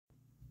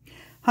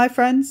Hi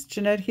friends,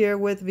 Jeanette here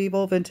with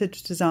Vivo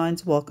Vintage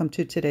Designs. Welcome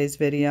to today's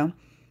video.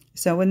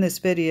 So in this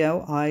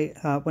video,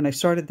 when I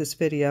started this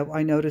video,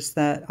 I noticed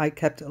that I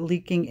kept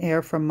leaking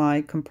air from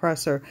my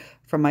compressor,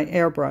 from my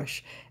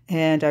airbrush,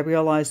 and I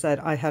realized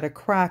that I had a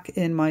crack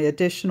in my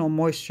additional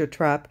moisture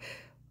trap,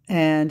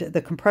 and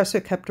the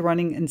compressor kept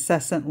running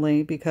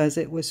incessantly because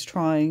it was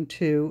trying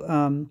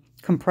to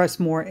compress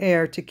more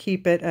air to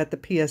keep it at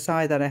the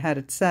PSI that I had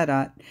it set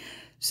at.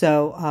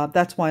 So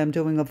that's why I'm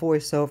doing a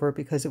voiceover,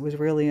 because it was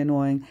really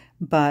annoying.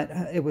 But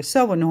it was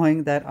so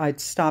annoying that I'd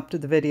stopped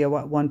the video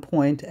at one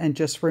point and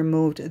just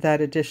removed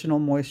that additional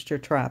moisture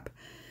trap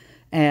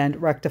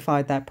and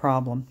rectified that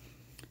problem.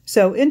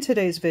 So in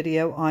today's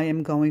video, I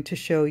am going to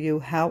show you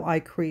how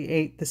I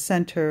create the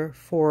center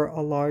for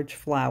a large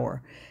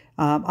flower.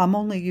 I'm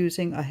only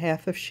using a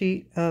half a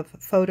sheet of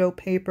photo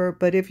paper,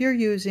 but if you're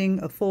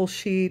using a full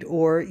sheet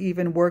or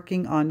even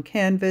working on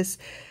canvas,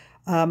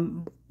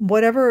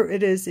 whatever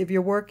it is, if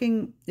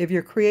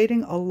you're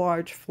creating a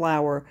large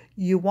flower,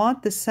 you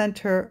want the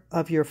center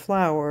of your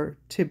flower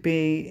to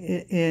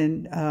be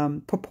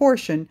in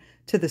proportion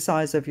to the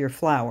size of your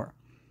flower.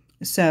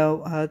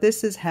 So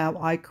this is how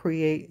I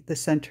create the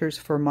centers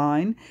for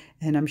mine,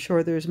 and I'm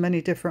sure there's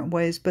many different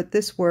ways, but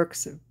this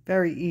works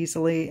very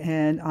easily,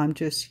 and I'm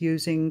just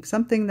using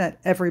something that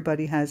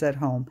everybody has at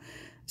home.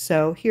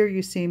 So here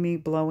you see me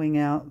blowing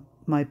out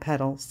my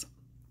petals.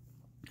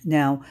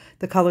 Now,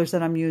 the colors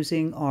that I'm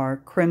using are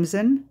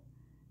crimson,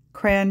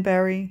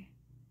 cranberry,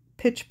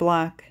 pitch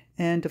black,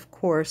 and of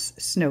course,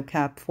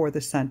 snowcap for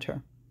the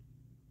center.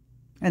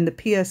 And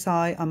the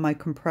PSI on my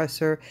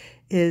compressor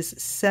is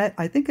set,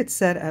 I think it's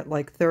set at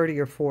like 30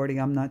 or 40,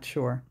 I'm not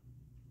sure.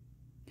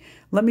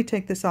 Let me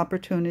take this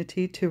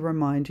opportunity to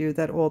remind you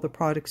that all the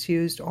products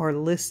used are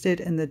listed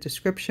in the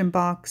description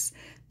box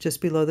just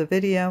below the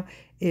video.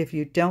 If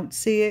you don't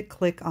see it,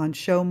 click on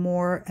Show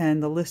More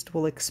and the list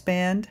will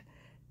expand,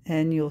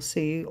 and you'll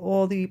see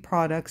all the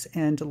products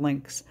and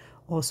links.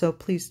 Also,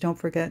 please don't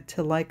forget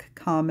to like,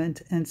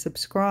 comment, and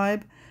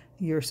subscribe.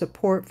 Your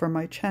support for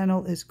my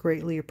channel is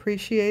greatly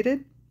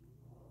appreciated.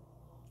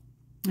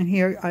 And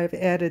here I've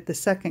added the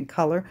second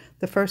color.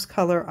 The first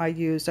color I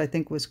used, I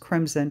think, was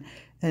crimson,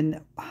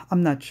 and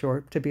I'm not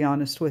sure, to be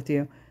honest with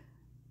you.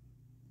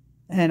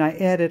 And I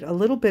added a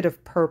little bit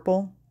of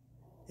purple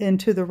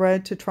into the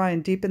red to try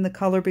and deepen the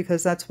color,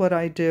 because that's what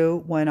I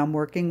do when I'm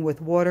working with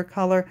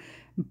watercolor.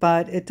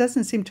 But it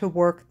doesn't seem to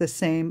work the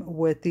same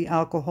with the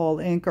alcohol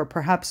ink, or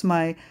perhaps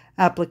my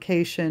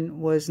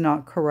application was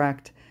not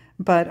correct.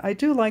 But I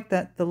do like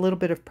that the little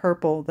bit of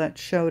purple that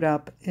showed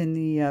up in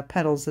the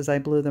petals as I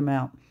blew them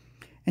out.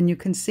 And you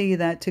can see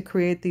that to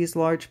create these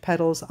large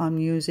petals, I'm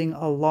using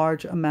a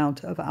large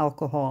amount of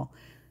alcohol.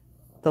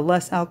 The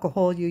less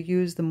alcohol you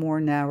use, the more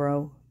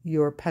narrow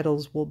your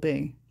petals will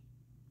be.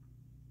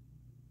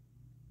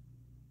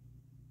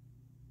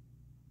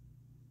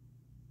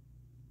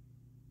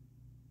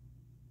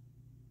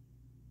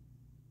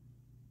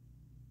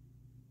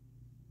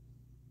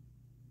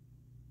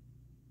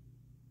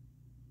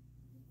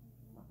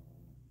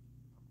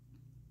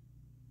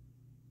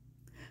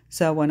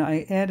 So when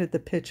I added the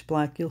pitch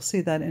black, you'll see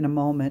that in a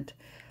moment.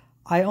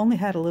 I only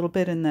had a little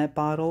bit in that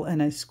bottle,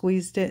 and I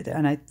squeezed it,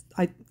 and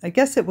I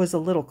guess it was a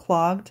little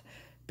clogged,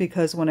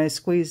 because when I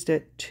squeezed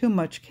it, too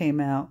much came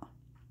out.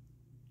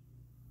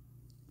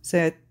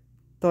 So I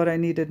thought I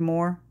needed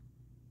more,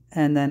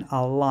 and then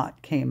a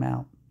lot came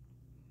out.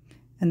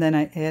 And then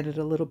I added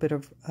a little bit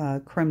of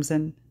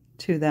crimson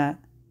to that,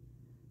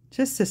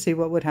 just to see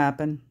what would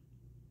happen.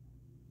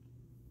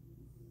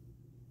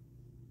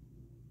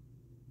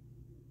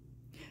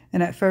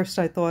 And at first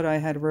I thought I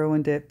had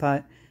ruined it,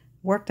 but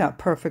worked out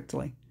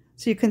perfectly.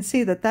 So you can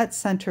see that that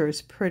center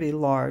is pretty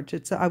large.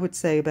 It's, I would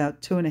say,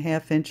 about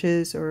 2.5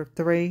 inches or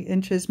 3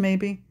 inches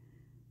maybe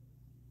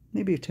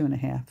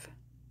 2.5.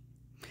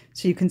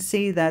 So you can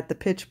see that the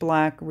pitch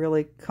black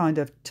really kind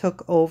of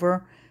took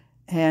over.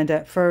 And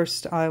at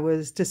first I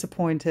was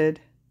disappointed,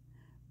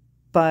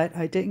 but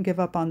I didn't give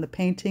up on the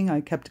painting.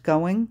 I kept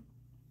going,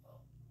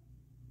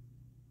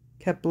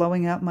 kept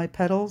blowing out my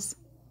petals.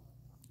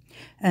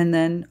 And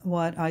then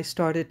what I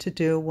started to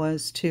do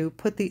was to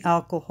put the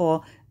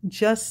alcohol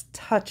just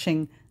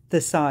touching the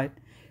side.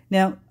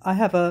 Now, I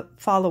have a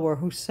follower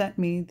who sent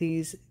me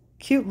these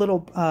cute little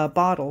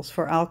bottles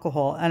for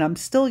alcohol, and I'm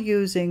still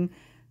using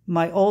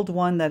my old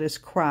one that is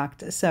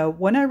cracked. So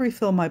when I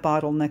refill my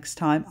bottle next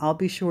time, I'll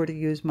be sure to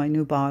use my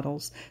new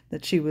bottles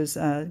that she was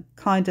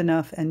kind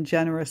enough and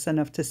generous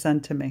enough to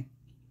send to me.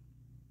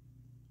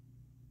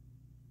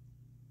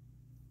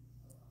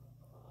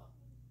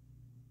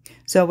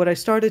 So what I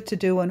started to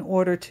do in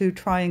order to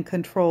try and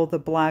control the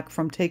black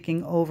from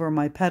taking over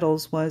my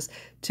petals was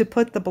to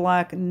put the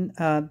black,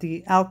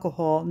 the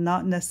alcohol,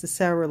 not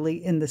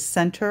necessarily in the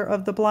center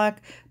of the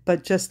black,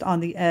 but just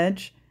on the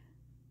edge,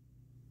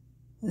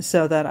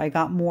 so that I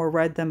got more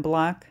red than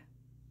black.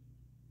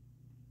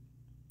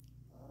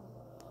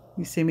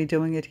 You see me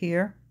doing it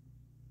here.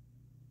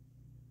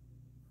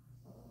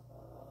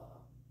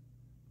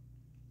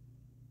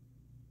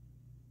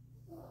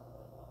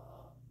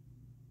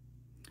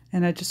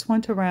 And I just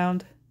went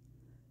around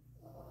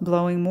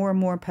blowing more and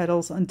more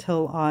petals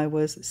until I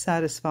was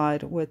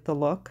satisfied with the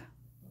look.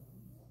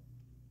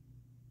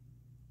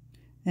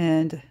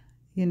 And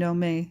you know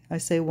me, I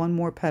say one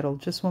more petal,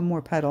 just one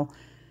more petal,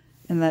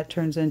 and that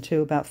turns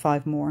into about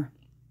 5 more.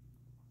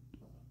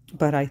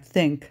 But I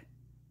think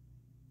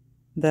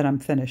that I'm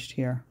finished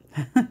here.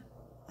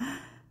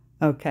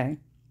 Okay,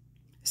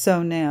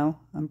 so now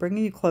I'm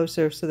bringing you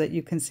closer so that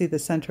you can see the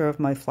center of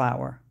my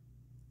flower.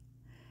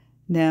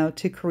 Now,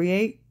 to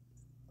create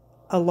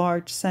a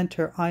large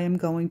center, I am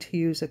going to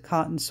use a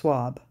cotton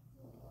swab,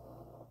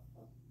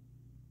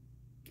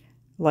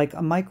 like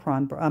a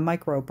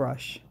micro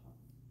brush.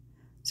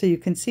 So you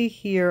can see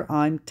here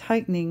I'm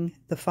tightening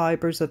the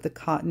fibers of the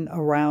cotton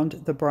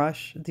around the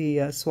brush,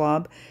 the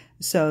swab,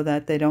 so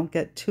that they don't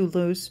get too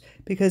loose,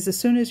 because as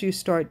soon as you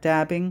start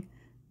dabbing,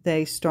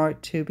 they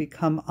start to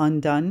become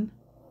undone.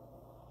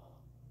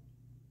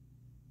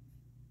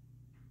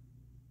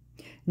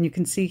 And you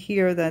can see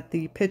here that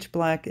the pitch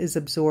black is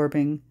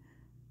absorbing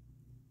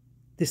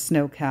the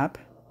snow cap.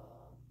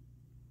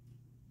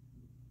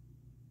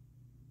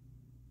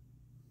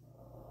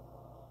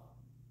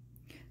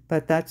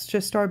 But that's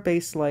just our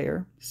base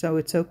layer, so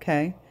it's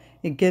okay.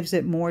 It gives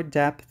it more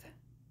depth.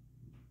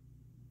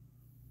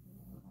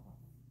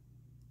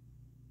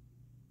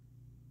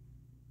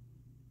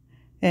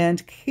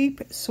 And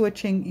keep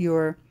switching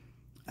your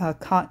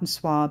cotton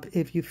swab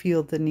if you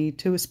feel the need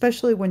to,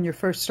 especially when you're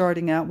first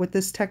starting out with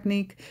this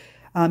technique.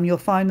 You'll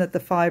find that the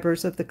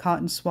fibers of the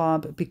cotton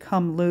swab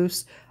become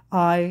loose.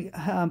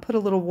 I put a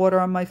little water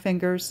on my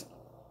fingers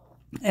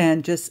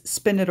and just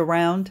spin it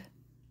around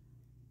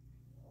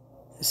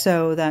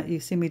so that you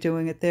see me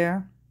doing it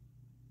there.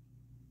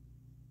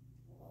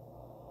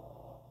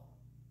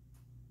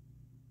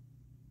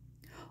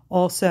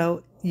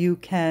 Also, you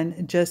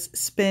can just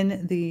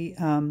spin the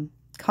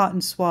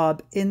cotton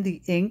swab in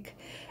the ink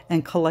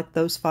and collect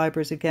those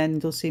fibers again.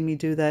 You'll see me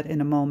do that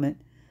in a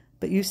moment.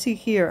 But you see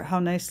here how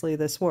nicely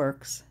this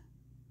works.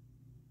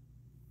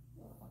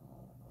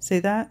 See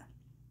that?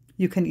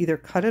 You can either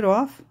cut it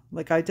off,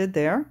 like I did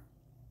there,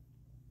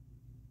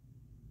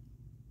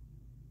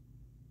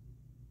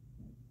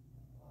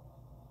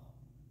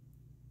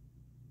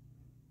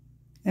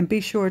 and be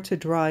sure to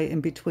dry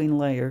in between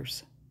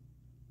layers.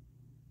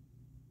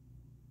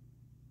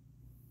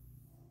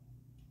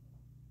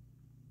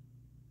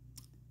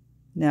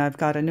 Now I've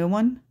got a new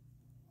one.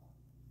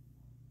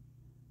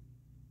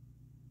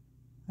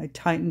 I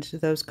tightened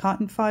those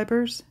cotton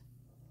fibers,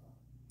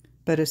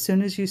 but as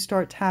soon as you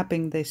start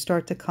tapping, they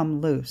start to come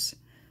loose,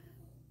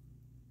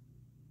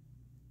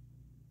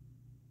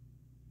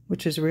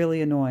 which is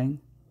really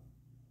annoying.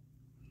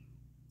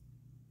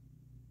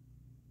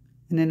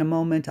 And in a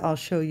moment, I'll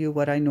show you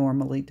what I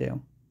normally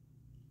do.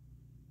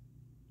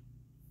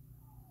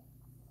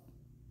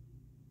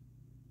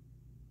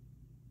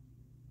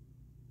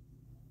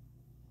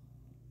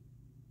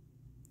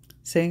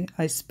 See,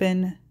 I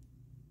spin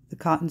the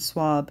cotton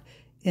swab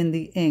in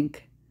the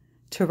ink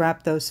to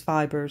wrap those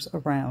fibers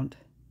around.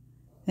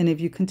 And if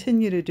you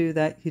continue to do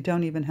that, you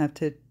don't even have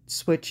to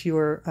switch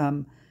your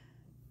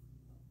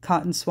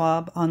cotton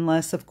swab,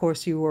 unless of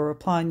course you were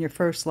applying your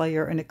first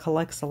layer and it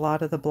collects a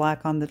lot of the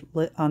black on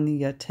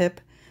the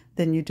tip.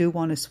 Then you do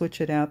want to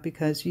switch it out,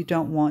 because you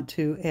don't want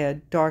to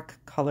add dark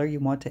color, you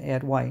want to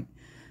add white.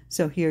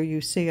 So here you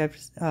see I've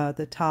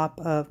the top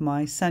of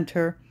my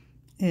center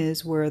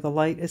is where the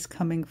light is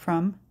coming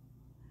from,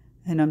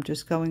 and I'm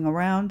just going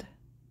around,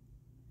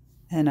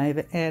 and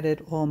I've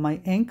added all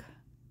my ink,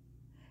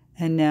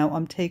 and now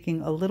I'm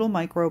taking a little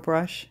micro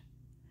brush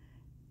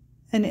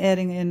and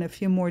adding in a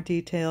few more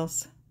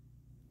details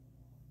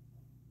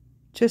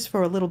just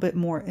for a little bit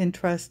more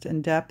interest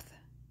and depth.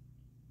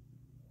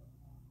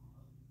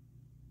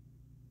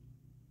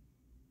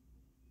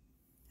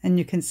 And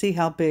you can see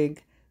how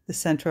big the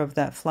center of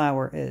that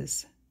flower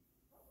is.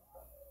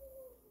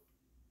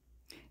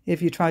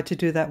 If you tried to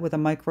do that with a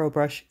micro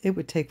brush, it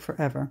would take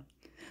forever.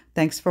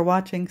 Thanks for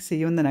watching. See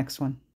you in the next one.